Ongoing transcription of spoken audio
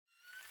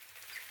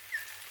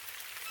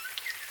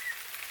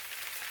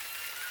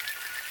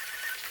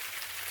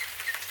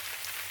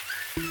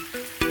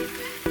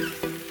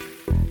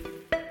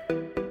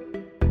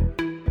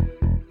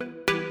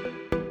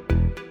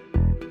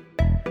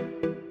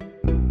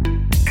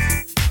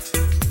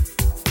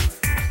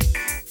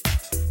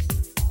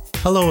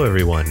Hello,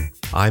 everyone.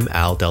 I'm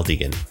Al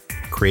Deldegan,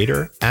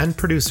 creator and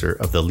producer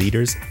of the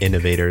Leaders,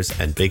 Innovators,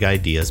 and Big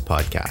Ideas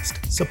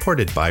podcast,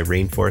 supported by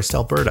Rainforest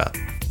Alberta.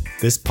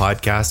 This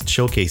podcast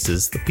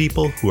showcases the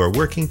people who are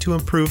working to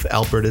improve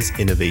Alberta's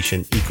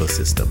innovation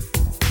ecosystem.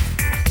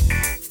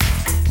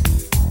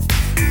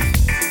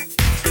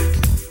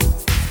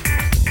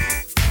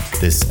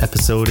 This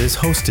episode is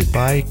hosted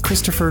by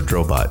Christopher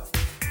Drobot.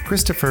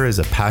 Christopher is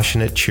a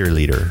passionate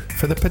cheerleader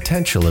for the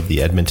potential of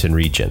the Edmonton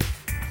region.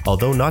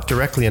 Although not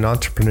directly an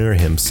entrepreneur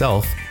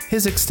himself,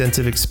 his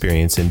extensive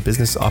experience in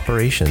business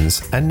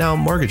operations and now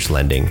mortgage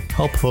lending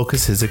help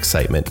focus his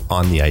excitement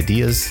on the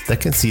ideas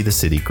that can see the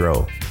city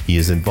grow. He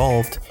is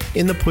involved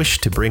in the push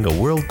to bring a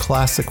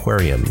world-class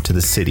aquarium to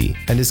the city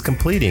and is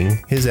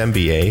completing his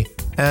MBA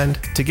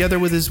and, together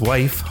with his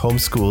wife,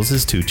 homeschools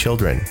his 2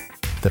 children.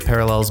 The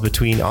parallels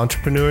between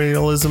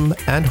entrepreneurialism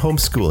and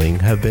homeschooling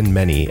have been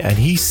many, and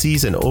he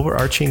sees an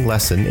overarching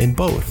lesson in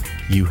both.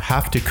 You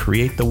have to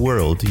create the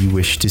world you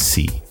wish to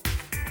see.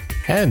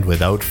 And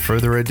without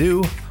further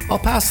ado, I'll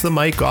pass the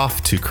mic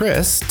off to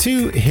Chris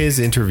to his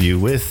interview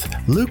with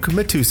Luke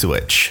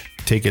Matusewicz.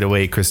 Take it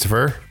away,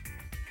 Christopher.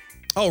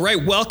 All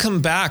right,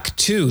 welcome back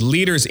to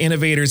Leaders,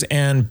 Innovators,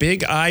 and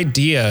Big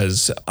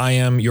Ideas. I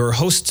am your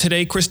host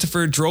today,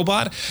 Christopher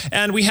Drobot,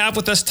 and we have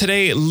with us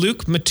today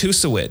Luke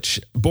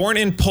Matusewicz. Born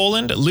in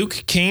Poland,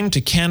 Luke came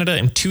to Canada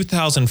in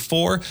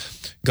 2004,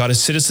 got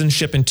his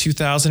citizenship in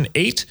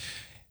 2008.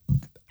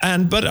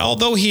 But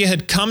although he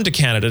had come to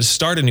Canada to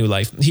start a new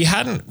life, he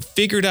hadn't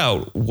figured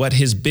out what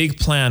his big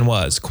plan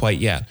was quite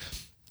yet.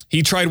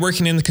 He tried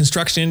working in the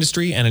construction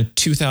industry and in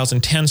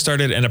 2010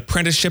 started an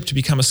apprenticeship to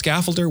become a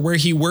scaffolder where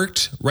he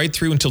worked right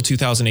through until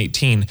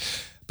 2018.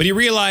 But he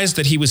realized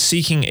that he was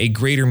seeking a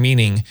greater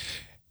meaning.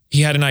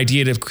 He had an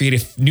idea to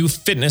create a new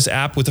fitness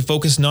app with a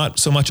focus not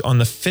so much on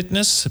the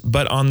fitness,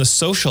 but on the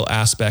social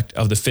aspect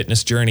of the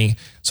fitness journey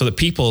so that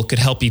people could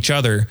help each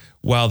other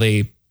while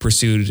they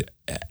pursued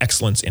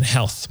excellence in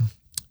health.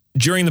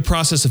 During the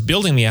process of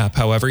building the app,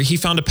 however, he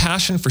found a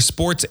passion for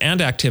sports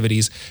and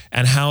activities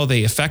and how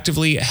they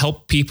effectively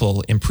help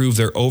people improve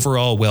their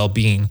overall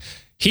well-being.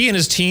 He and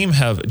his team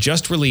have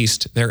just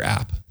released their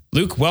app.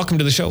 Luke, welcome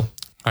to the show.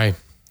 Hi.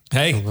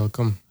 Hey. You're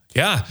welcome.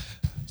 Yeah.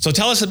 So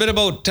tell us a bit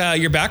about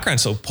your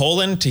background. So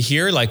Poland to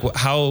here, like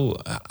how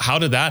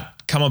did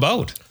that come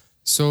about?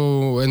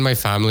 So in my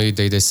family,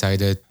 they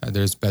decided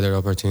there's better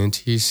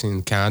opportunities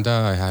in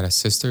Canada. I had a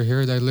sister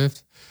here that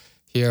lived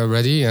here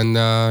already.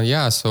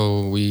 And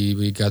so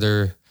we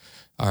gather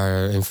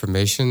our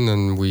information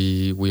and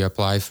we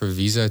applied for a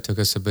visa. It took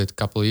us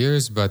couple of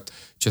years, but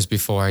just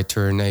before I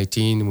turned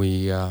 18,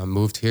 we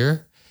moved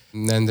here.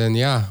 And then,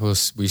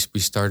 we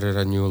started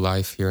a new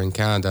life here in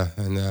Canada.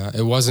 And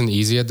it wasn't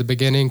easy at the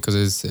beginning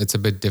because it's a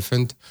bit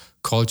different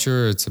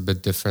culture. It's a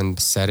bit different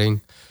setting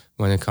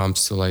when it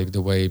comes to like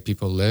the way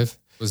people live.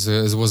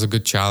 It was a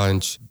good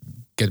challenge,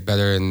 get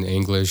better in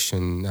English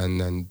and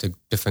the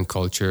different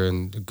culture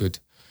and the good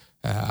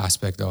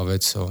aspect of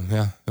it. So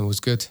it was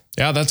good.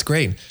 Yeah, that's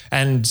great.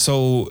 And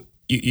so,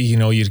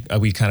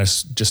 we kind of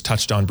just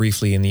touched on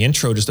briefly in the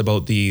intro just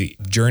about the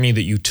journey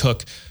that you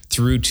took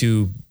through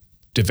to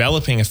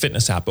developing a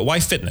fitness app. But why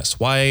fitness?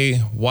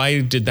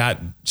 Why did that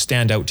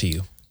stand out to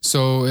you?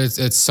 So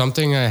it's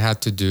something I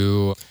had to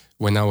do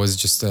when I was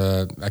just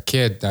a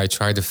kid. I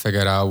tried to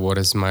figure out what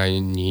is my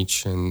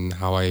niche and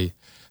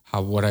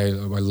what I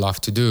love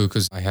to do,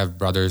 because I have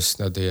brothers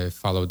that they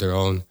follow their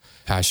own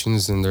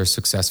passions and they're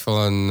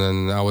successful,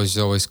 and I was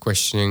always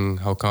questioning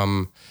how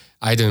come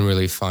I didn't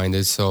really find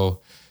it. So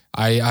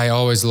I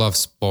always loved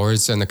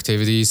sports and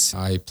activities.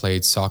 I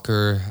played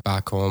soccer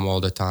back home all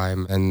the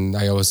time, and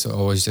I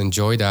always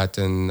enjoyed that.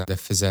 And the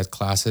phys ed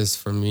classes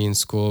for me in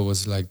school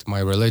was like my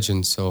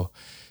religion. So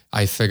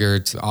I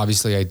figured,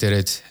 obviously I did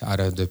it out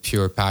of the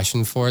pure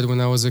passion for it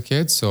when I was a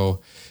kid. So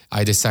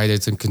I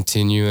decided to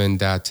continue in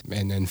that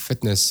and in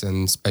fitness,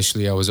 and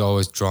especially I was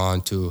always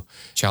drawn to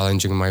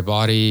challenging my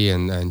body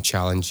and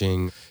trying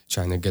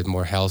to get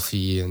more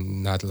healthy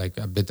and not like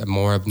a bit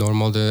more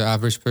abnormal than the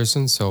average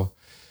person. So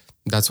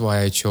that's why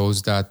I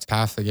chose that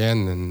path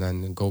again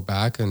and go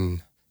back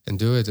and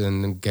do it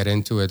and get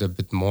into it a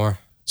bit more.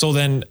 So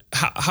then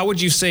how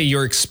would you say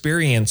your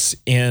experience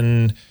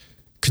in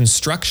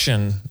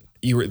construction,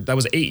 that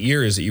was 8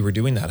 years that you were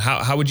doing that.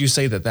 How would you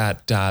say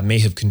that may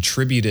have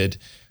contributed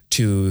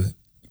to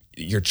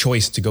your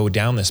choice to go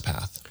down this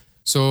path?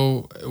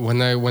 So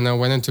when I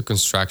went into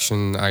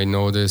construction, I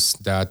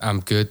noticed that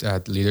I'm good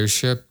at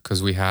leadership,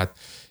 because we had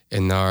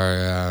in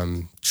our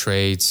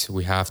trades,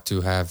 we have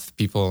to have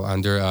people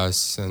under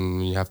us and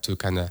we have to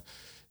kind of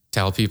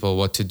tell people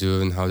what to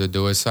do and how to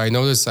do it. So I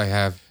noticed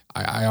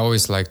I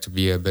always like to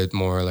be a bit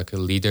more like a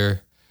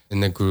leader in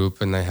the group,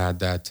 and I had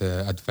that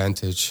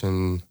advantage.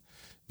 And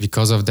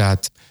because of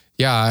that,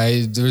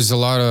 there's a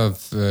lot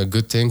of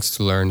good things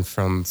to learn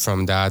from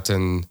that.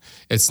 And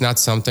it's not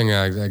something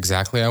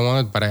exactly I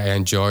wanted, but I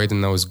enjoyed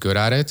and I was good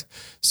at it.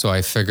 So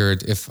I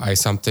figured if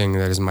something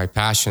that is my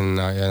passion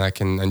and I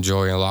can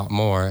enjoy a lot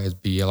more,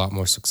 it'd be a lot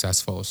more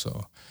successful.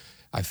 So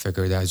I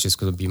figured that's just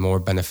going to be more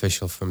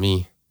beneficial for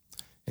me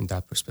in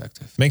that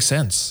perspective. Makes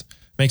sense.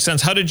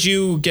 How did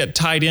you get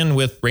tied in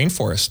with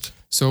Rainforest?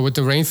 So with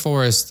the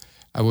Rainforest,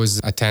 I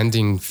was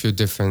attending a few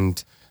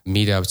different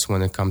meetups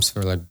when it comes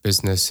for like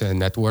business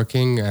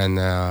networking, and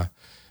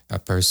a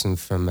person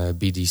from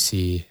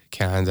BDC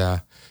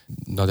Canada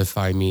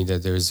notified me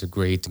that there's a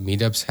great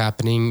meetups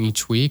happening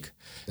each week,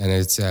 and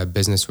it's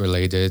business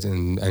related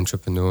and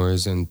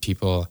entrepreneurs and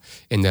people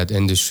in that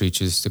industry,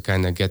 just to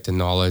kind of get the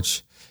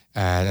knowledge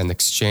and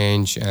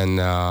exchange. And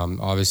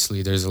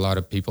obviously there's a lot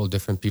of people,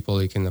 different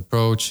people you can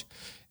approach,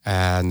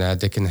 and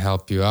they can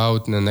help you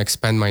out and then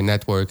expand my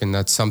network. And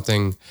that's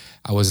something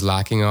I was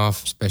lacking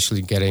of,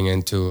 especially getting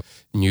into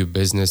new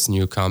business,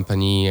 new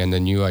company, and a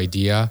new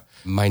idea.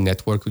 My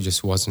network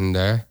just wasn't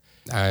there.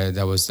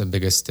 That was the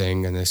biggest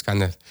thing. And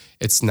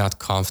it's not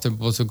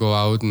comfortable to go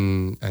out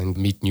and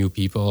meet new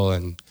people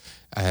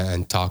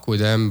and talk with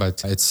them,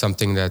 but it's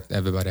something that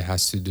everybody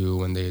has to do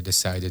when they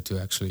decided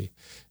to actually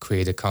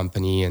create a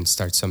company and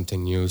start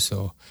something new.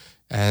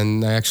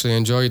 And I actually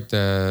enjoyed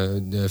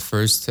the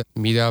first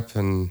meetup,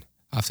 and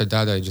after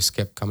that, I just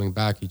kept coming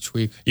back each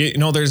week. You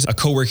know, there's a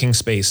co-working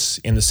space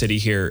in the city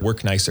here,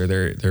 Work Nicer.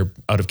 They're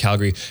out of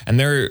Calgary, and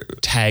their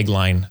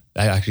tagline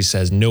actually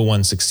says, "No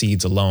one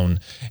succeeds alone."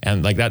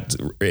 And like that,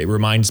 it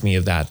reminds me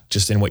of that.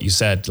 Just in what you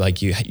said,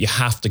 like you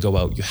have to go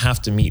out, you have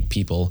to meet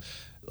people.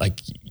 Like,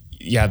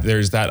 yeah,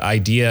 there's that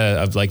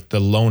idea of like the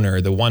loner,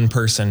 the one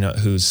person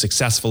who's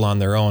successful on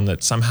their own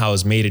that somehow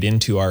has made it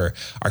into our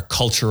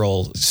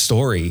cultural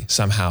story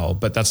somehow.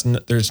 But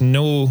there's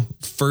no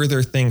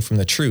further thing from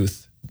the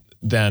truth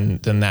than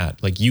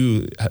that. Like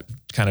you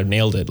kind of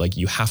nailed it. Like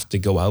you have to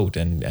go out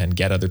and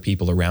get other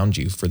people around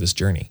you for this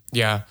journey.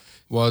 Yeah.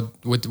 Well,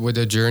 with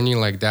a journey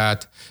like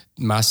that,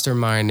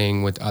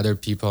 masterminding with other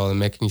people and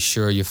making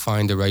sure you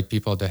find the right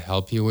people to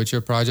help you with your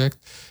project,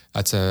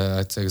 that's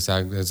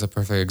a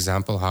perfect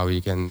example how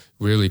you can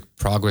really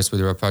progress with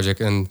your project.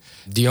 And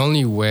the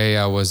only way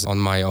I was on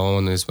my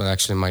own is when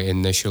actually my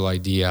initial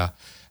idea,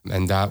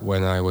 and that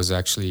when I was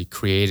actually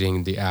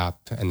creating the app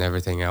and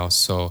everything else.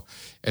 So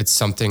it's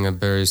something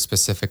very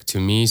specific to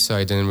me. So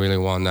I didn't really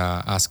want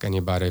to ask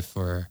anybody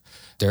for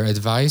their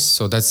advice.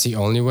 So that's the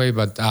only way.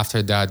 But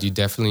after that, you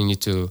definitely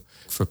need to look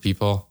for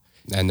people,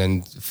 and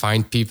then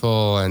find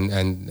people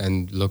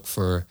and look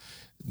for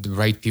the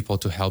right people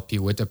to help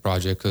you with the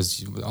project,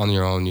 because on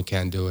your own you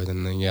can't do it.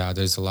 And then, yeah,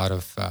 there's a lot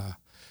of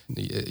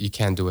you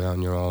can't do it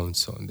on your own.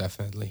 So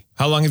definitely.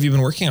 How long have you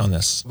been working on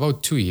this?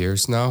 About 2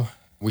 years now.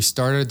 We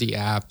started the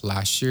app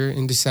last year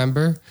in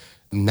December.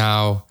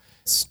 Now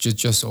it's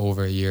just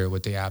over a year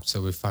with the app.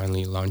 So we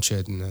finally launched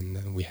it, and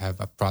then we have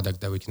a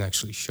product that we can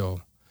actually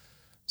show.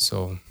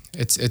 So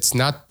it's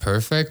not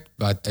perfect,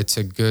 but it's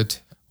a good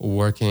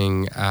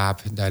working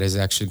app that is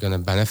actually going to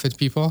benefit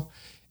people.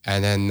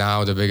 And then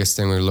now the biggest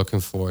thing we're looking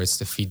for is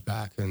the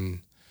feedback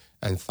and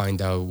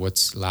find out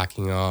what's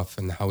lacking off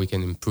and how we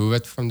can improve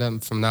it from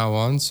now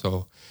on.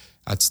 So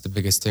that's the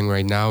biggest thing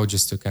right now,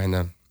 just to kind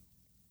of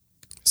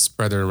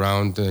spread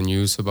around the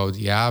news about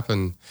the app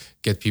and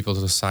get people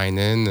to sign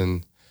in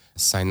and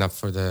sign up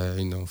for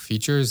the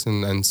features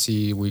and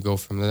see we go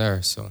from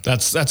there. So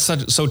that's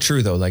so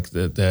true though. Like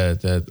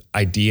the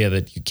idea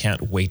that you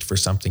can't wait for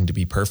something to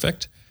be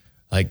perfect.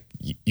 Like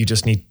you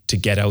just need to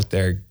get out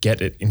there,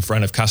 get it in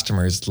front of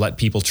customers, let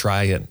people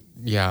try it.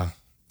 Yeah,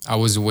 I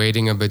was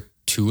waiting a bit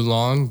too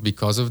long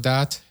because of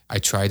that. I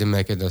try to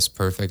make it as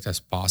perfect as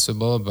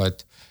possible,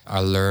 but I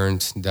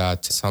learned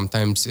that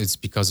sometimes it's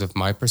because of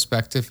my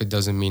perspective. It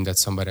doesn't mean that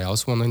somebody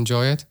else won't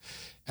enjoy it.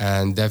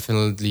 And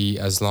definitely,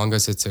 as long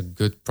as it's a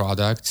good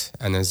product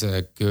and is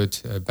a good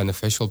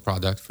beneficial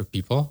product for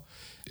people,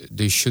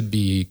 there should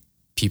be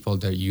people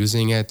that are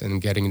using it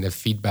and getting the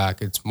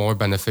feedback. It's more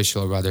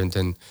beneficial rather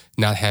than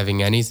not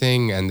having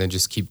anything and then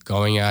just keep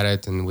going at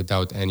it and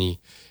without any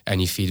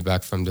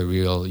feedback from the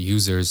real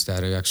users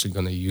that are actually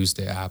going to use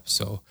the app.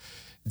 So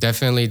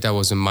definitely that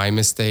was my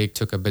mistake.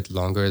 Took a bit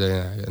longer than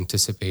I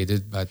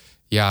anticipated, but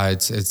yeah,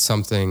 it's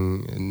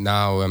something.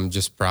 Now I'm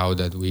just proud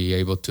that we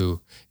able to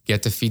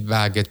get the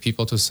feedback, get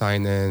people to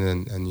sign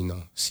in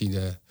and see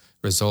the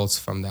results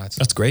from that.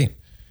 That's great.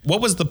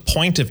 What was the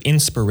point of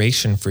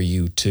inspiration for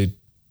you to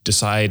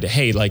decide,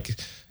 hey, like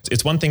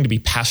it's one thing to be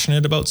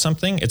passionate about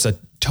something. It's a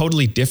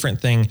totally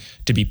different thing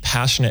to be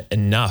passionate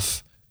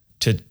enough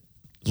to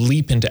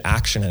leap into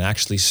action and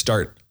actually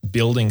start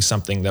building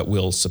something that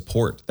will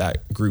support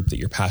that group that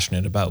you're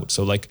passionate about.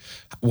 So like,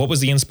 what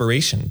was the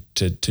inspiration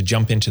to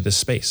jump into this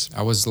space?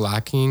 I was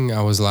lacking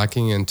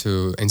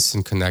into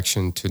instant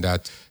connection to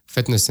that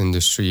fitness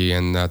industry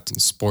and that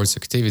sports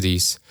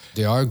activities.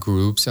 There are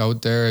groups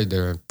out there,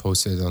 they're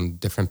posted on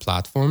different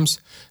platforms,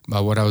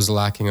 but what I was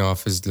lacking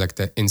of is like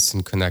the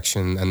instant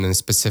connection and then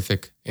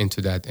specific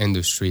into that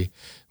industry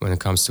when it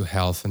comes to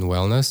health and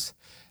wellness.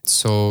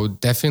 So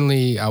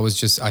definitely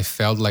I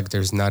felt like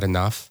there's not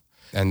enough.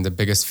 And the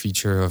biggest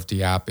feature of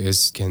the app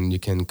is you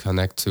can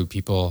connect to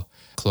people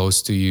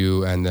close to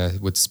you and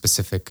with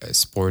specific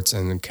sports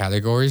and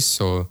categories.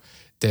 So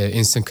the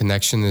instant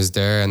connection is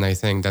there. And I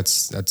think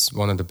that's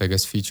one of the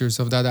biggest features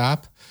of that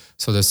app.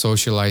 So the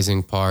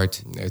socializing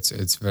part,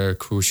 it's very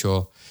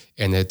crucial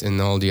in it.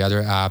 In all the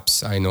other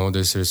apps, I know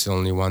there's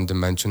only one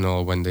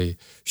dimensional when they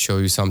show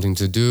you something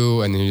to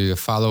do and you either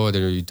follow it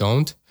or you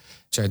don't,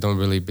 which I don't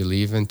really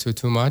believe into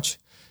too much.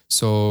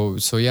 So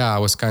yeah,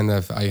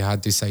 I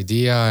had this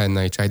idea and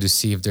I tried to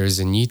see if there's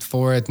a need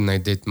for it. And I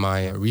did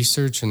my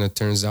research and it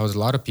turns out a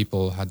lot of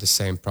people had the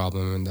same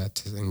problem in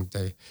that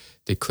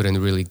they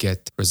couldn't really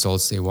get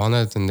results they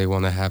wanted, and they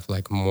want to have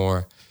like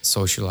more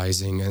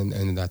socializing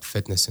and that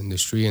fitness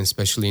industry, and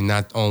especially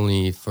not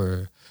only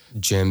for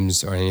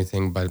gyms or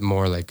anything, but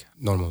more like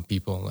normal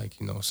people, like,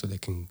 so they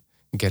can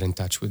get in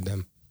touch with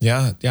them.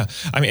 Yeah.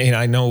 I mean,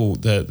 I know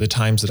the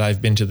times that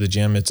I've been to the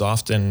gym, it's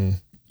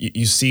often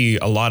you see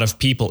a lot of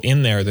people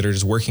in there that are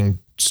just working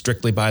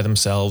strictly by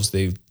themselves.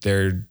 There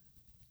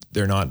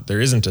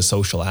isn't a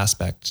social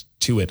aspect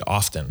to it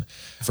often,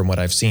 from what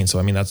I've seen. So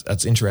I mean,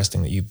 that's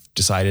interesting that you've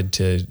decided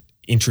to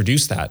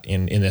introduce that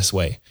in this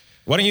way.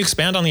 Why don't you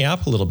expand on the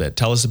app a little bit?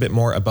 Tell us a bit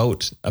more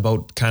about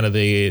kind of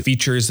the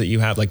features that you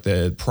have, like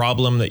the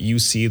problem that you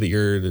see that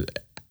you're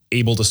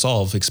able to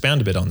solve.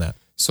 Expand a bit on that.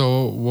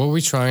 So what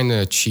we're trying to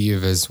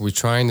achieve is we're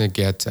trying to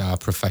get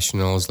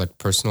professionals like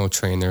personal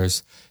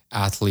trainers,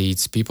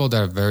 athletes, people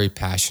that are very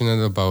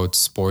passionate about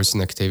sports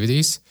and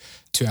activities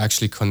to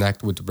actually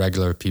connect with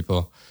regular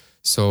people.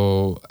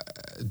 So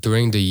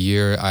during the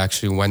year, I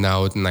actually went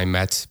out and I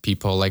met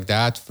people like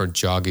that for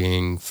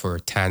jogging, for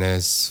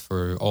tennis,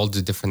 for all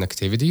the different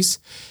activities.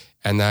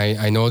 And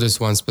I noticed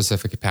one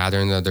specific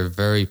pattern that they're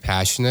very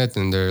passionate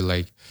and they're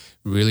like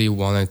really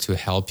wanted to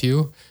help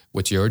you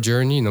with your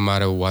journey, no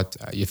matter what.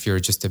 If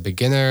you're just a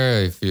beginner,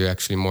 if you're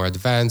actually more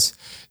advanced,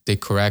 they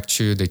correct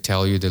you, they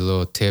tell you the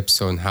little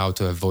tips on how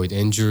to avoid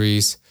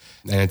injuries.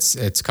 And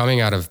it's coming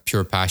out of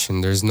pure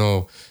passion. There's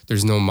no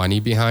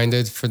money behind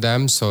it for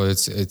them. So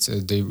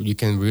you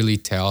can really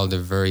tell they're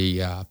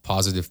very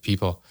positive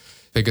people.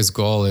 Biggest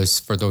goal is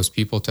for those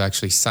people to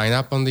actually sign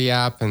up on the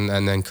app and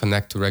then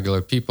connect to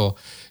regular people.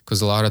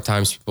 Because a lot of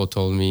times people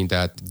told me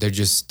that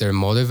they're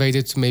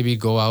motivated to maybe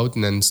go out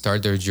and then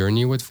start their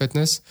journey with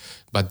fitness,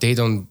 but they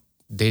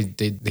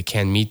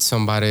can't meet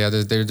somebody.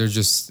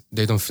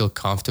 They don't feel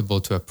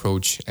comfortable to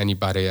approach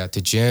anybody at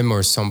the gym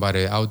or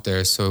somebody out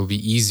there. So it'll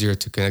be easier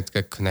to get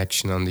a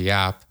connection on the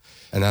app.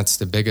 And that's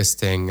the biggest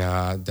thing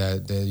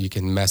that you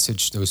can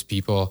message those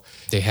people.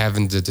 They have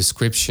in the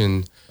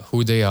description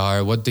who they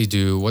are, what they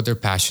do, what they're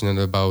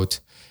passionate about.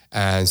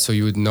 And so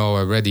you would know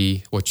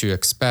already what you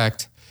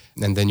expect.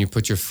 And then you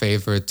put your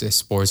favorite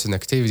sports and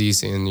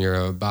activities in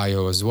your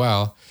bio as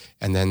well.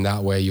 And then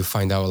that way you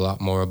find out a lot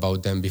more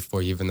about them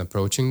before even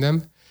approaching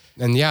them.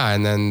 And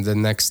then the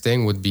next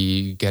thing would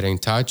be get in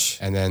touch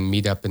and then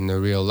meet up in the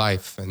real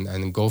life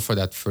and go for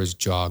that first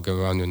jog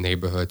around your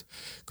neighborhood.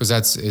 Because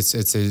it's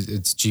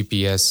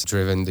GPS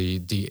driven,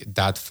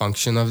 that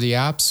function of the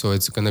app. So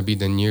it's going to be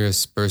the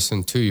nearest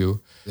person to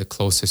you, the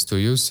closest to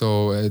you.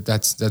 So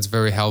that's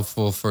very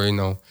helpful for,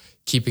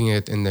 keeping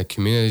it in the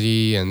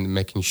community and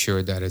making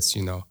sure that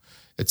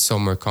it's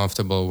somewhere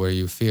comfortable where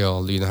you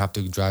feel you don't have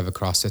to drive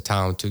across the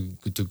town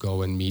to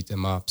go and meet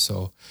them up.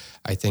 So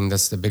I think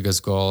that's the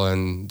biggest goal.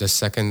 And the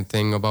second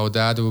thing about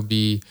that would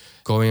be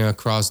going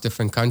across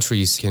different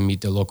countries, can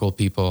meet the local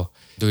people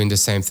doing the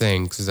same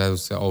thing. Because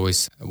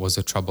that was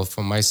a trouble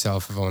for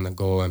myself. If I want to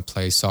go and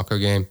play a soccer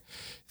game,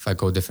 if I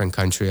go different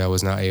country, I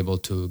was not able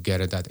to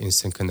get that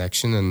instant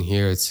connection. And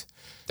here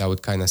that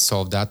would kind of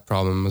solve that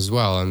problem as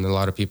well. And a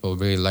lot of people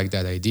really like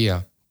that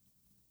idea.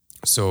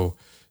 So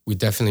we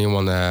definitely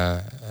want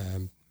to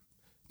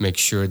make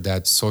sure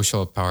that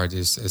social part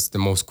is the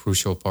most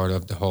crucial part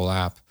of the whole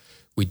app.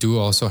 We do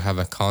also have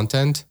a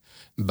content,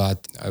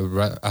 but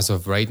as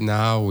of right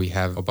now, we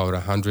have about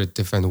 100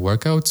 different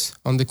workouts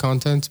on the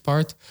content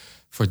part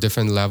for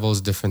different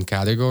levels, different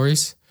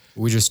categories.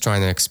 We're just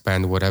trying to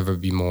expand whatever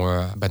be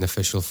more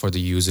beneficial for the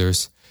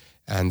users.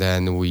 And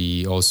then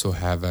we also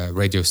have a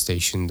radio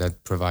station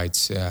that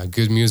provides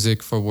good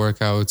music for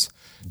workouts,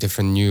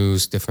 different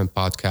news, different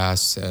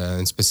podcasts,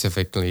 and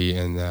specifically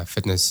in the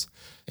fitness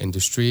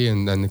industry.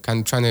 And then kind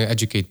of trying to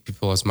educate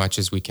people as much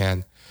as we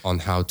can on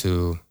how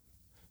to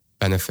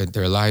benefit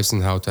their lives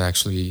and how to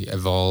actually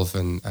evolve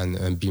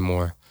and be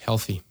more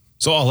healthy.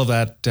 So all of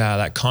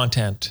that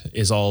content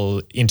is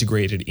all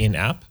integrated in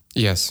app?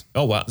 Yes.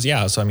 Oh, wow.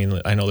 Yeah. So, I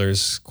mean, I know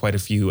there's quite a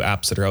few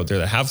apps that are out there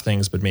that have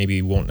things, but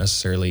maybe won't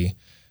necessarily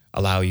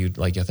allow you,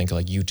 like I think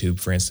like YouTube,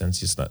 for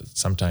instance,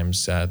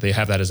 sometimes they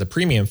have that as a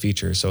premium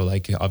feature. So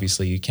like,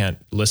 obviously you can't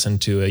listen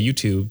to a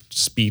YouTube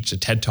speech, a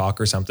TED Talk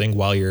or something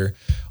while you're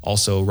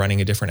also running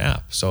a different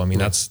app. So, I mean,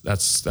 that's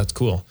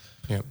cool.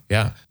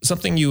 Yeah.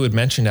 Something you had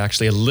mentioned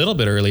actually a little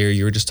bit earlier,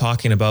 you were just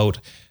talking about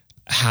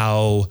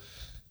how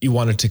you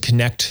wanted to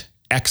connect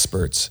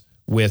experts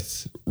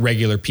with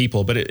regular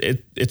people, but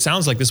it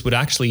sounds like this would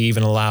actually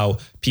even allow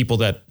people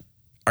that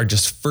are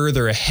just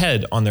further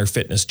ahead on their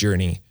fitness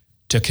journey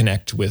to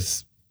connect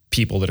with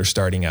people that are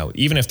starting out,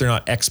 even if they're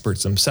not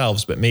experts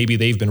themselves, but maybe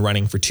they've been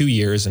running for 2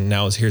 years and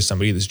now here's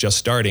somebody that's just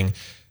starting.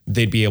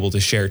 They'd be able to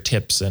share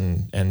tips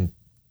and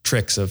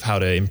tricks of how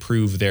to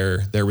improve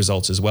their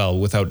results as well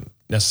without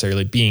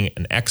necessarily being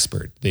an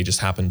expert. They just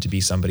happen to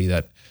be somebody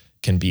that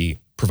can be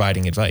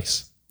providing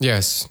advice.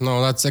 Yes,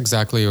 no, that's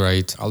exactly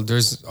right.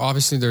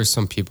 There's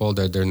some people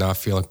that they're not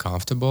feeling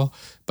comfortable,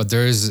 but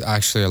there is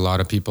actually a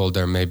lot of people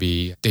that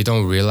maybe they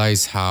don't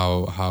realize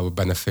how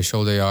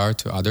beneficial they are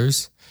to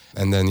others.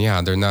 And then,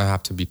 they're not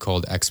have to be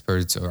called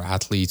experts or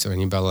athletes or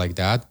anybody like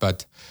that.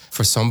 But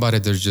for somebody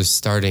that's just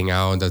starting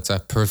out, that's a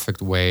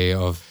perfect way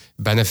of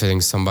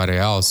benefiting somebody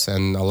else.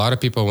 And a lot of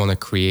people want to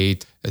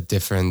create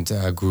different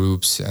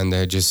groups, and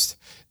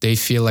they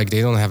feel like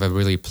they don't have a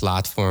really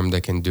platform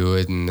that can do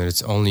it, and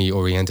it's only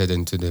oriented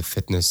into the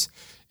fitness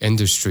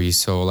industry.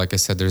 So like I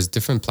said, there's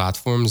different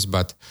platforms,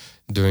 but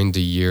during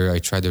the year, I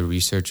try to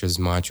research as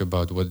much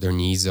about what their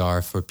needs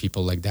are for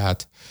people like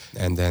that.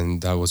 And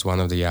then that was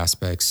one of the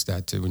aspects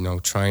that,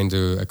 trying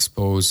to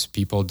expose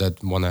people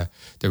they're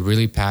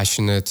really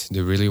passionate.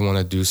 They really want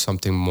to do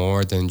something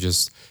more than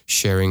just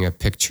sharing a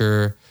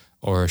picture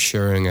or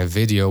sharing a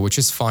video, which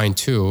is fine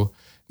too.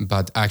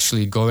 But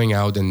actually going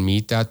out and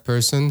meet that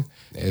person,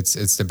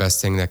 it's the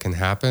best thing that can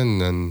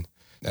happen.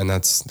 And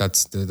that's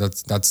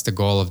the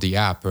goal of the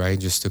app, right?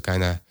 Just to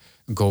kind of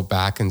go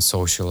back and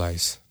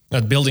socialize.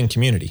 Building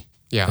community.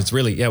 Yeah. That's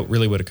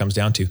really what it comes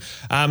down to.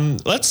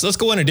 Let's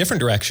go in a different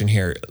direction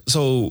here.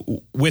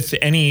 So with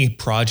any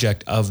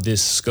project of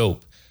this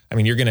scope, I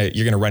mean, you're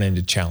gonna run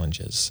into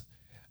challenges.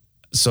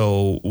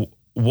 So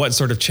what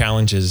sort of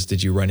challenges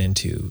did you run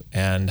into,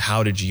 and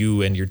how did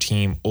you and your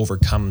team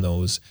overcome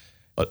those?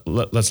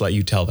 Let's let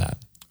you tell that.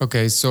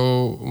 Okay,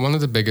 so one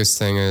of the biggest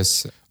thing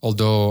is,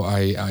 although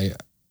I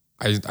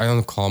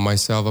don't call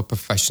myself a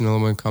professional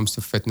when it comes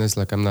to fitness,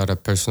 like I'm not a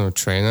personal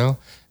trainer,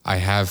 I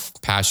have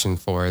passion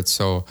for it.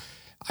 So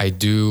I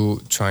do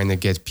trying to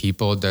get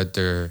people that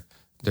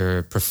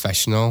they're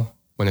professional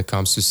when it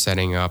comes to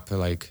setting up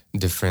like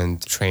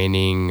different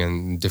training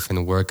and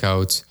different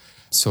workouts.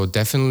 So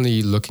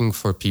definitely looking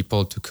for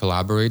people to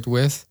collaborate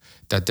with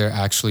that they're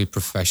actually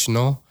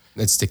professional.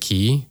 It's the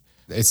key.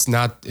 It's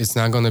not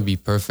going to be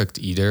perfect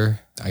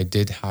either. I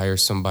did hire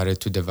somebody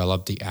to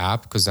develop the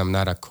app because I'm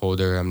not a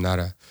coder. I'm not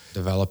a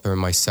developer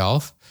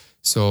myself.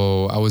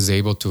 So I was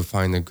able to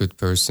find a good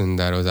person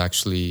that was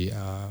actually,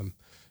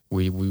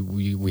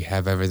 we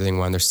have everything.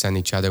 We understand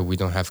each other. We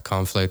don't have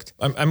conflict.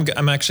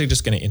 I'm actually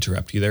just going to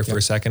interrupt you there for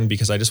a second,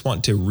 because I just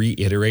want to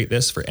reiterate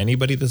this for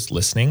anybody that's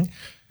listening,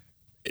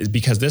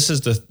 because this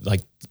is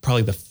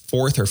probably the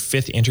fourth or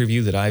fifth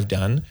interview that I've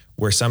done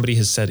where somebody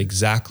has said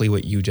exactly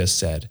what you just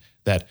said,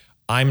 that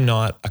I'm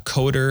not a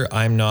coder.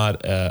 I'm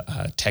not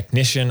a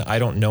technician. I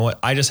don't know it.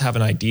 I just have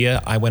an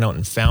idea. I went out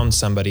and found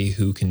somebody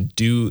who can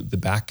do the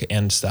back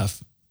end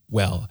stuff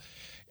well.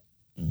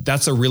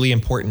 That's a really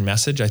important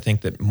message. I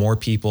think that more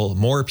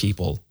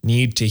people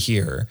need to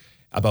hear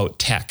about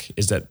tech,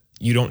 is that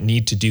you don't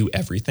need to do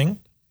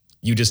everything.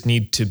 You just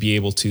need to be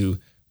able to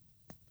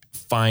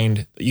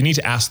you need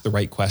to ask the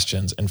right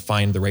questions and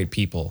find the right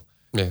people.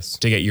 Yes.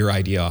 To get your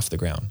idea off the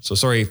ground. So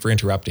sorry for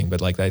interrupting, but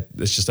like that,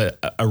 it's just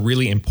a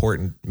really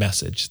important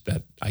message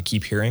that I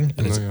keep hearing.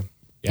 And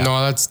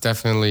No, that's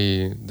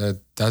definitely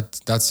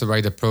that's the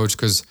right approach,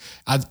 because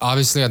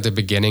obviously at the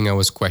beginning I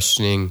was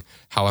questioning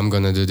how I'm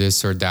going to do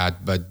this or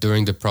that, but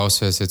during the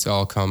process it's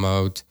all come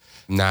out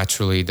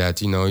naturally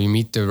that, you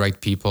meet the right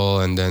people,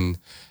 and then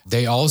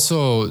they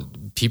also,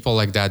 people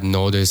like that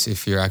notice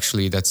if you're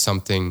actually, that's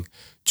something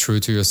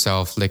true to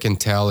yourself. They can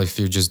tell if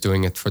you're just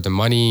doing it for the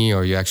money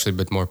or you're actually a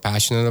bit more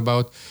passionate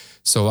about.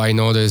 So I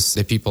notice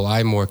the people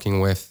I'm working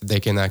with,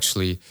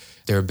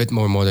 they're a bit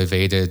more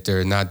motivated.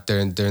 They're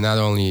not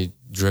only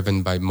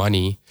driven by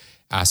money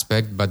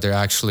aspect, but they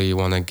actually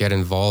want to get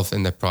involved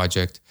in the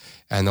project.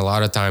 And a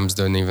lot of times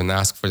don't even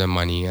ask for the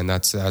money. And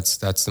that's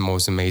the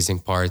most amazing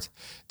part,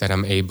 that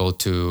I'm able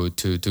to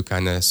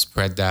kind of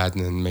spread that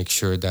and make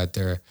sure that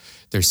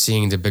they're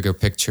seeing the bigger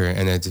picture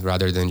in it,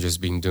 rather than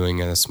just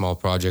doing a small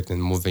project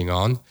and moving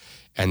on.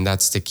 And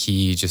that's the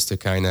key, just to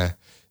kind of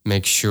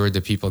make sure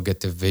that people get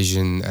the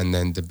vision and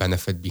then the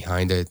benefit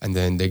behind it, and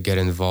then they get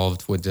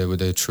involved with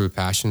a true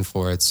passion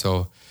for it.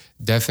 So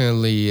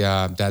definitely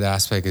that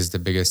aspect is the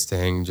biggest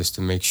thing, just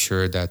to make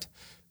sure that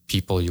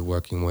people you're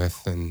working with,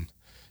 and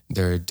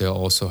they'll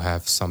also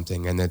have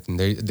something in it, and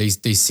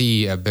they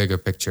see a bigger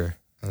picture,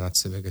 and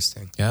that's the biggest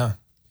thing. Yeah.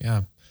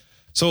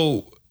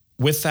 So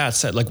with that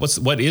said, like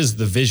what is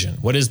the vision?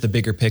 What is the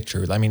bigger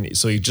picture? I mean,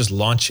 so you're just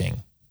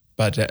launching,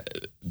 but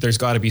there's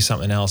got to be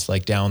something else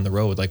like down the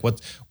road. Like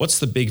what's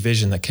the big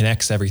vision that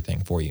connects everything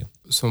for you?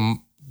 So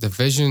the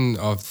vision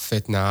of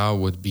Fit Now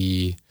would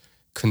be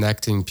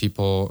connecting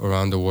people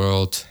around the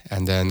world,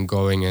 and then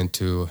going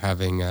into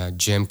having a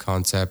gym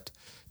concept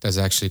that's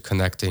actually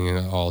connecting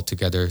it all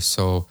together.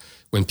 So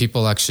when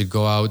people actually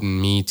go out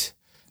and meet,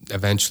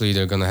 eventually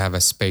they're going to have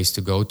a space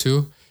to go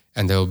to,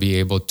 and they'll be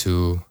able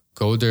to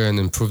go there and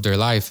improve their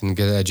life and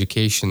get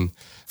education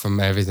from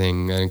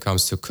everything when it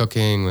comes to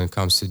cooking, when it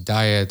comes to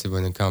diet,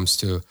 when it comes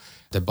to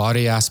the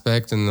body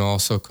aspect, and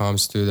also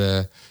comes to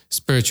the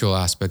spiritual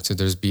aspect. So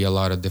there's be a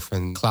lot of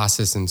different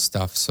classes and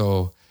stuff.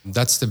 So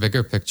That's the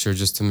bigger picture,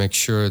 just to make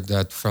sure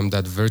that from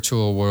that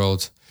virtual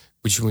world,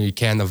 which we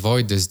can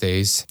avoid these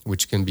days,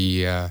 which can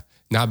be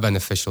not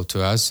beneficial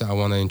to us, I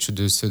want to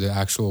introduce to the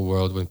actual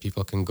world when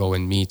people can go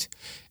and meet.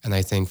 And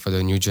I think for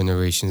the new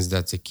generations,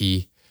 that's the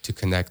key, to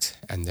connect,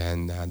 and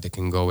then they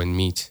can go and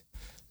meet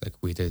like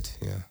we did.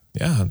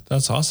 Yeah,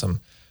 that's awesome.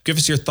 Give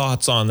us your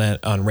thoughts on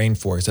that, on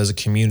Rainforest as a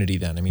community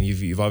then. I mean,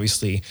 you've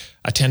obviously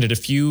attended a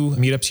few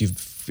meetups.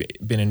 You've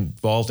been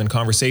involved in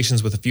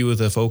conversations with a few of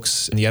the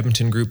folks in the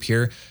Edmonton group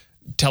here.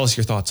 Tell us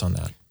your thoughts on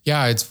that.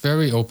 Yeah, it's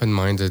very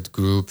open-minded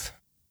group.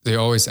 They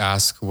always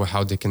ask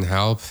how they can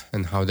help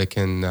and how they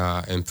can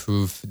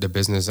improve the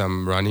business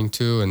I'm running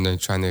to, and then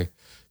trying to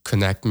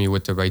connect me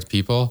with the right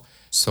people.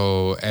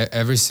 So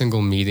every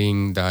single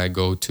meeting that I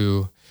go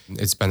to,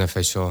 it's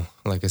beneficial.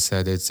 Like I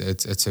said,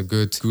 it's a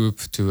good group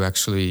to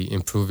actually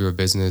improve your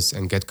business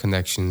and get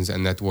connections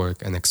and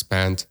network and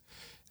expand.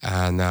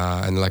 And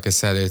like I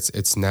said,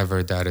 it's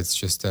never that. It's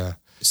just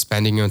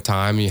spending your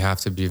time. You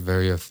have to be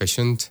very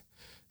efficient.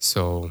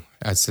 So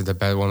that's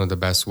one of the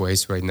best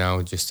ways right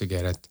now, just to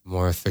get it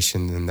more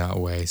efficient in that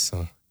way.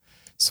 So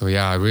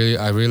yeah, I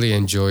really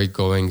enjoyed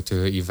going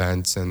to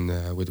events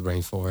and with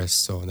Rainforest.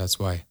 So that's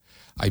why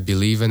I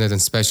believe in it,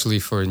 and especially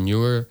for a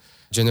newer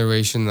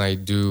generation. I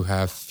do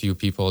have few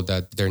people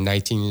that they're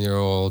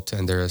 19-year-old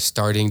and they're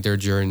starting their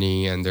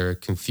journey and they're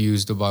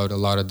confused about a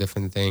lot of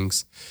different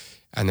things.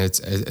 And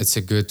it's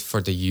a good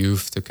for the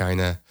youth to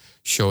kind of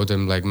show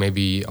them, like,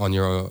 maybe on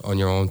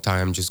your own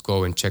time, just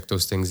go and check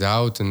those things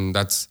out. And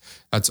that's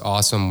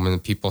awesome when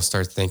people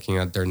start thinking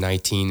that they're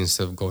 19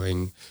 instead of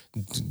going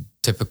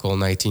typical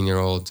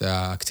 19-year-old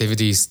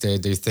activities. They're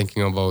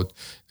thinking about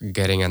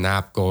getting an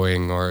app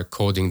going or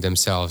coding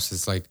themselves.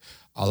 It's like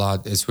a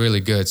lot. It's really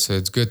good. So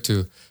it's good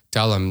to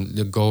tell them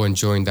to go and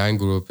join that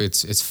group.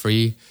 It's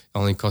free. It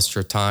only costs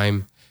your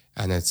time.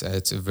 And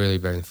it's really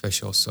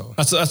beneficial. So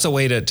that's a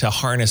way to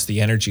harness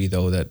the energy,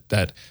 though,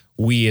 that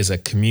we as a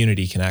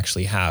community can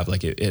actually have.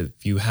 Like,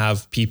 if you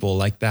have people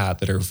like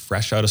that are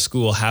fresh out of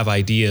school, have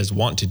ideas,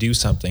 want to do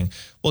something,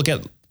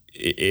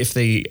 if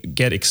they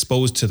get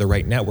exposed to the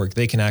right network,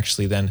 they can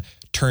actually then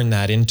turn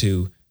that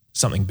into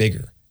something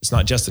bigger. It's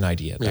not just an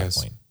idea at that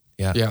point.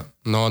 Yeah.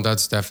 No,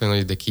 that's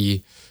definitely the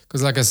key.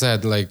 Because like I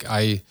said,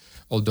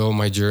 although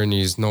my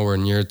journey is nowhere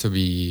near to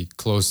be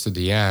close to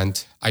the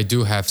end, I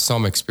do have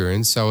some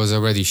experience. I was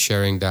already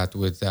sharing that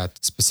with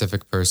that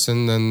specific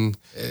person. And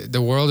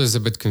the world is a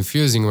bit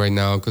confusing right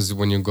now, because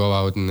when you go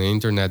out on the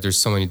internet, there's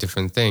so many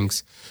different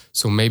things.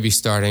 So maybe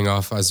starting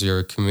off as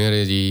your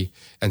community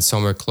and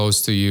somewhere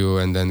close to you,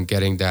 and then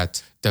getting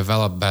that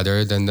developed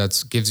better, then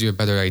that gives you a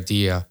better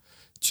idea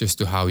just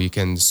to how you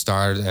can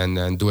start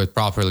and do it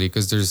properly.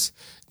 Because there's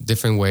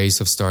different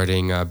ways of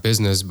starting a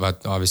business,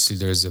 but obviously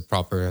there's a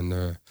proper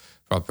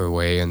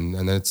way,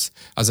 and it's,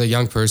 as a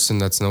young person,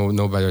 that's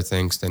no better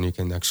things than you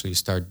can actually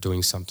start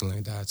doing something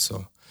like that.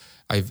 So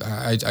I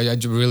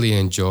really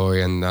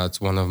enjoy, and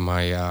that's one of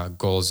my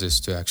goals, is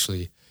to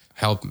actually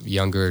help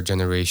younger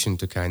generation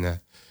to kind of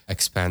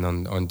expand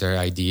on their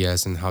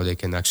ideas and how they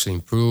can actually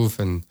improve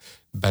and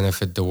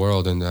benefit the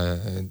world and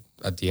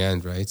at the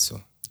end, right?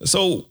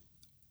 So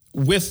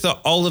with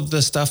all of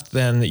the stuff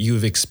then that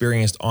you've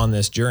experienced on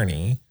this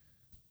journey,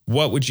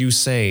 what would you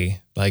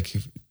say, like,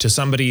 to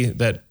somebody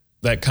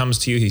that comes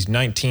to you, he's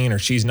 19 or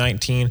she's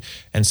 19,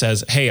 and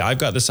says, hey, I've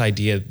got this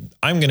idea,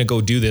 I'm going to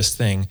go do this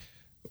thing.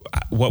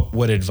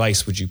 What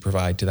advice would you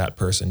provide to that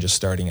person just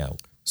starting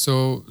out?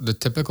 So the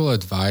typical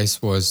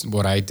advice was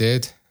what I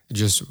did.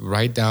 Just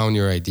write down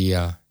your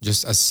idea,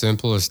 just as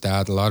simple as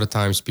that. A lot of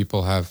times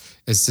people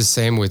it's the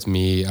same with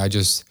me.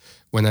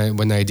 When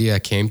the idea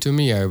came to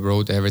me, I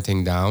wrote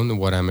everything down,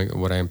 what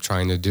I'm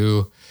trying to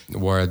do,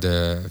 what are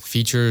the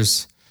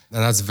features.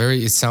 And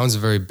it sounds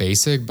very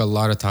basic, but a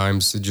lot of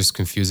times it's just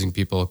confusing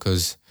people,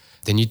 because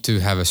they need to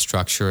have a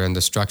structure, and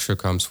the structure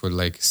comes with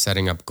like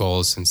setting up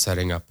goals and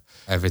setting up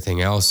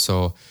everything else.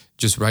 So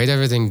just write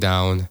everything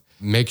down.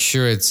 Make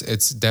sure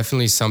it's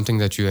definitely something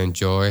that you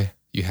enjoy.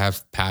 You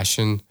have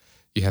passion.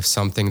 You have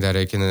something that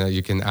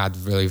you can add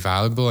really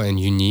valuable and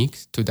unique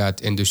to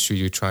that industry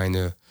you're trying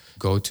to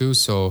go to.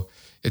 So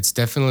it's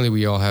definitely,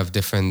 we all have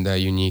different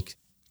unique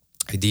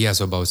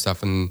ideas about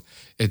stuff, and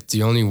it's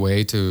the only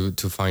way to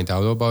find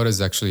out about it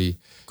is actually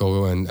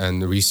go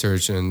and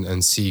research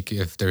and seek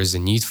if there is a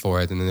need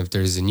for it. And then if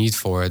there is a need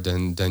for it,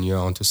 then you're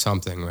onto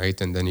something, right?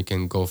 And then you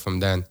can go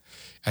from then.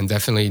 And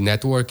definitely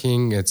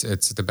networking,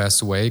 it's the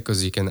best way,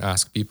 because you can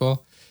ask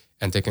people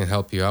and they can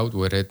help you out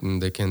with it,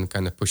 and they can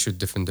kind of push you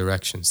different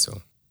directions.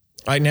 So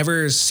I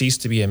never cease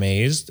to be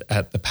amazed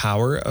at the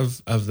power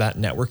of that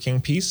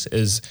networking piece.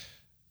 Is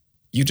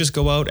you just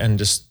go out and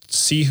just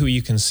see who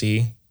you can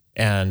see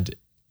and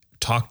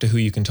talk to who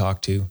you can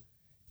talk to.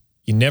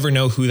 You never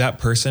know who that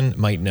person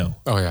might know.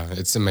 Oh yeah,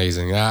 it's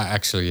amazing.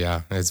 Actually,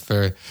 yeah, it's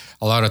a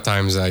lot of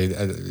times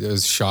it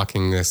was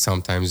shocking that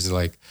sometimes,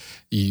 like,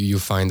 you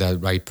find that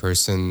right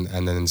person,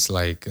 and then it's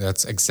like,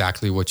 that's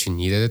exactly what you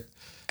needed.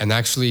 And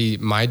actually,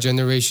 my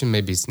generation,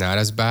 maybe it's not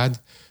as bad,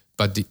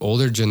 but the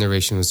older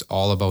generation was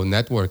all about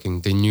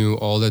networking. They knew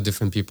all the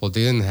different people.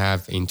 They didn't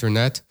have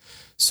internet.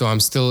 So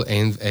I'm still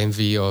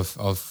envy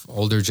of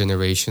older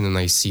generation, and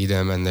I see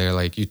them and they're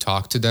like, you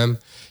talk to them.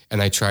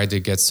 And I tried to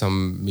get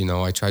some,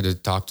 I tried to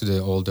talk to the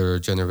older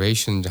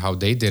generation, how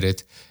they did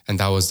it. And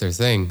that was their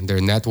thing. They're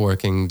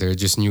networking. They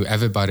just knew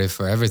everybody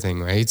for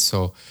everything, right?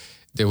 So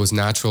it was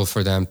natural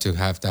for them to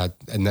have that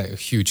a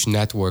huge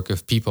network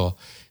of people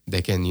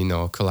they can,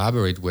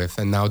 collaborate with.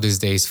 And now these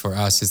days for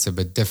us, it's a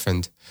bit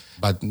different.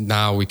 But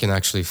now we can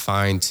actually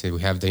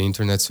we have the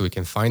internet, so we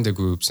can find the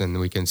groups, and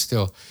we can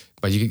still,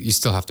 but you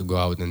still have to go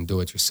out and do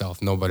it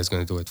yourself. Nobody's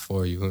going to do it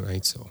for you,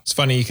 right? So it's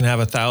funny, you can have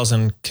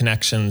 1,000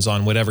 connections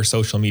on whatever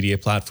social media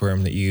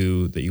platform that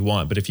you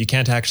want, but if you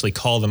can't actually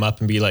call them up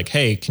and be like,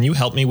 hey, can you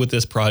help me with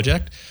this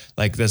project?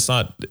 Like it's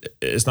not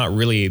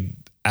really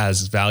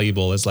as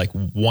valuable as like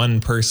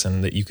one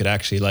person that you could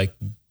actually like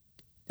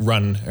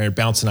run or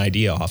bounce an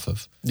idea off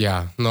of.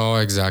 Yeah, no,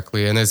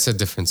 exactly. And it's a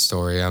different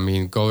story. I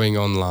mean, going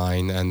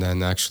online and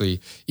then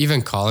actually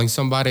even calling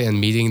somebody and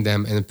meeting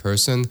them in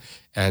person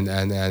and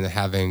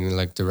having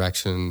like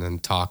direction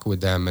and talk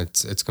with them,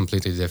 it's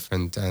completely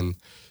different. And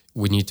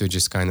we need to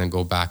just kind of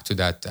go back to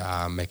that,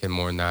 make it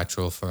more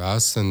natural for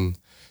us. And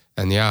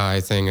yeah,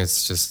 I think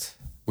it's just,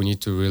 we need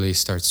to really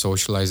start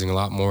socializing a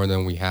lot more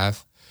than we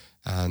have.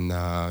 And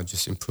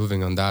just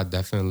improving on that,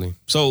 definitely.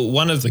 So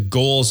one of the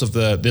goals of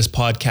this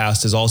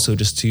podcast is also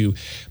just to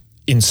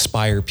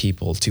inspire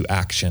people to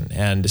action,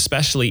 and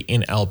especially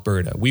in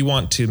Alberta, we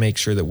want to make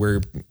sure that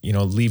we're,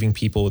 leaving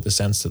people with the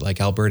sense that like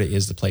Alberta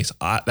is the place.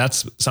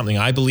 That's something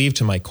I believe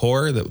to my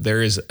core, that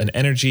there is an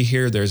energy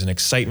here, there's an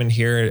excitement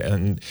here,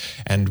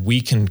 and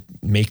we can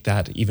make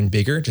that even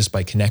bigger just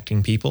by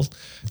connecting people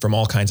from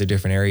all kinds of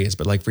different areas.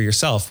 But like for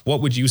yourself,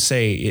 what would you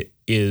say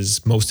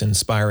is most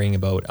inspiring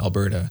about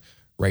Alberta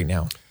right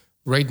now?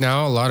 Right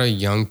now, a lot of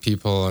young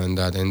people in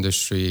that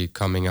industry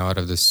coming out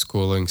of the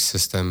schooling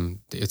system,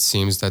 it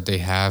seems that they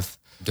have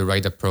the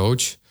right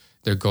approach.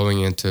 They're going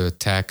into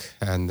tech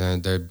and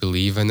they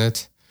believe in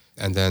it.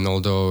 And then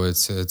although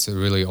it's a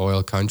really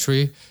oil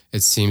country,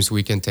 it seems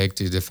we can take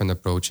the different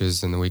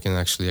approaches and we can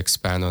actually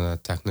expand on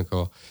that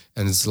technical.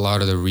 And it's a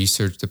lot of the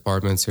research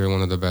departments here,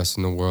 one of the best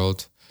in the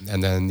world.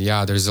 And then,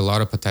 yeah, there's a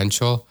lot of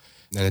potential,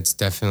 and it's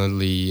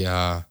definitely...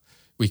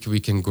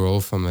 we can grow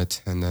from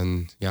it. And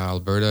then, yeah,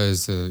 Alberta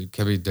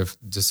can be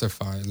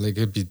diversified. Like, it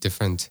could be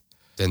different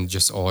than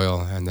just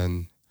oil. And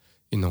then,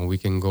 we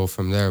can go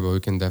from there, but we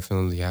can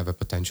definitely have a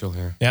potential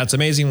here. Yeah, it's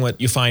amazing what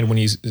you find when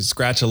you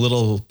scratch a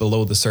little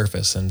below the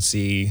surface and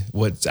see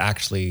what's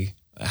actually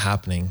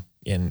happening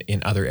in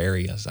other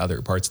areas,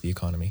 other parts of the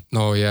economy.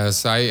 No,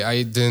 yes.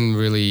 I didn't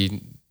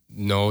really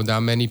know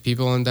that many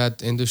people in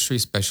that industry,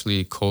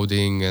 especially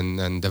coding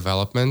and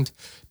development.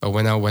 But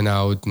when I went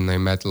out and I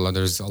met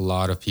there's a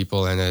lot of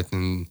people in it,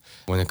 and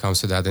when it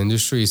comes to that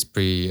industry,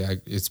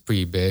 it's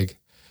pretty big.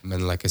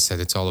 And like I said,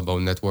 it's all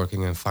about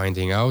networking and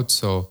finding out.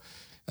 So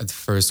at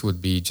first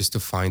would be just to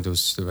find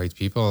the right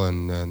people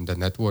and the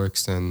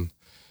networks, and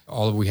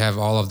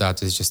all of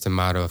that is just a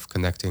matter of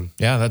connecting.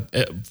 Yeah,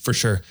 for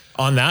sure.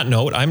 On that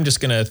note, I'm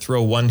just going to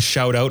throw one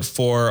shout out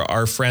for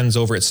our friends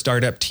over at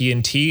Startup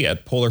TNT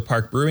at Polar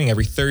Park Brewing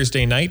every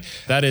Thursday night.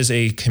 That is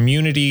a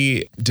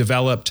community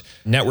developed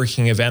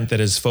networking event that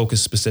is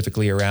focused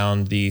specifically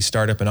around the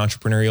startup and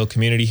entrepreneurial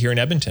community here in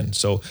Edmonton.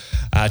 So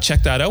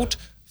check that out.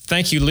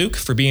 Thank you, Luke,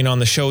 for being on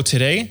the show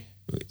today.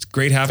 It's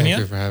great having you.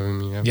 Thank you for having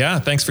me. Yeah,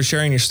 thanks for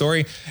sharing your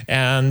story.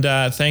 And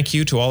thank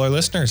you to all our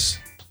listeners.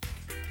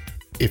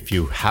 If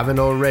you haven't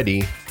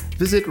already,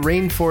 visit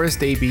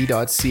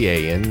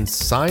rainforestab.ca and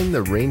sign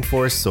the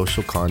Rainforest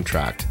Social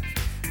Contract.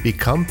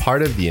 Become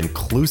part of the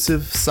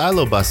inclusive,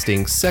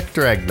 silo-busting,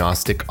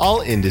 sector-agnostic,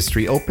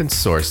 all-industry,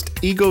 open-sourced,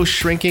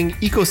 ego-shrinking,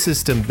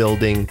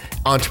 ecosystem-building,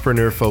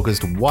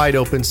 entrepreneur-focused,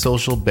 wide-open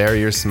social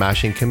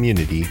barrier-smashing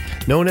community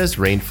known as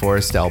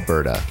Rainforest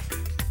Alberta.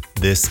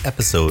 This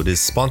episode is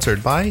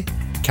sponsored by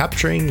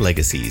Capturing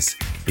Legacies,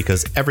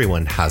 because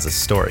everyone has a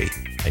story,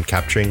 and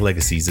Capturing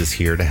Legacies is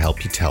here to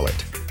help you tell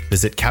it.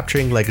 Visit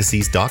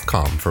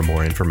capturinglegacies.com for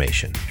more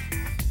information.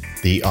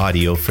 The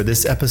audio for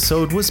this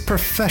episode was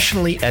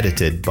professionally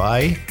edited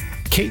by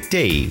Kate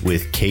Day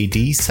with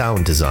KD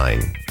Sound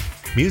Design.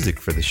 Music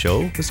for the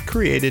show was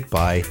created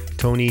by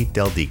Tony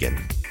Deldegan.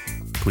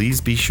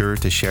 Please be sure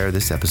to share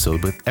this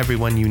episode with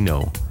everyone you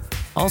know.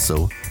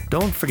 Also,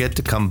 don't forget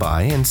to come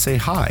by and say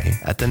hi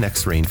at the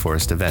next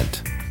Rainforest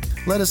event.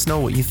 Let us know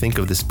what you think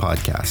of this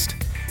podcast.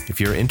 If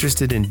you're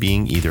interested in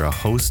being either a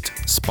host,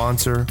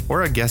 sponsor,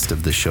 or a guest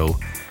of the show,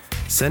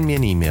 send me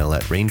an email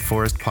at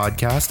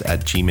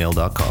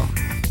rainforestpodcast@gmail.com.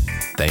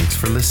 Thanks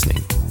for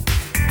listening.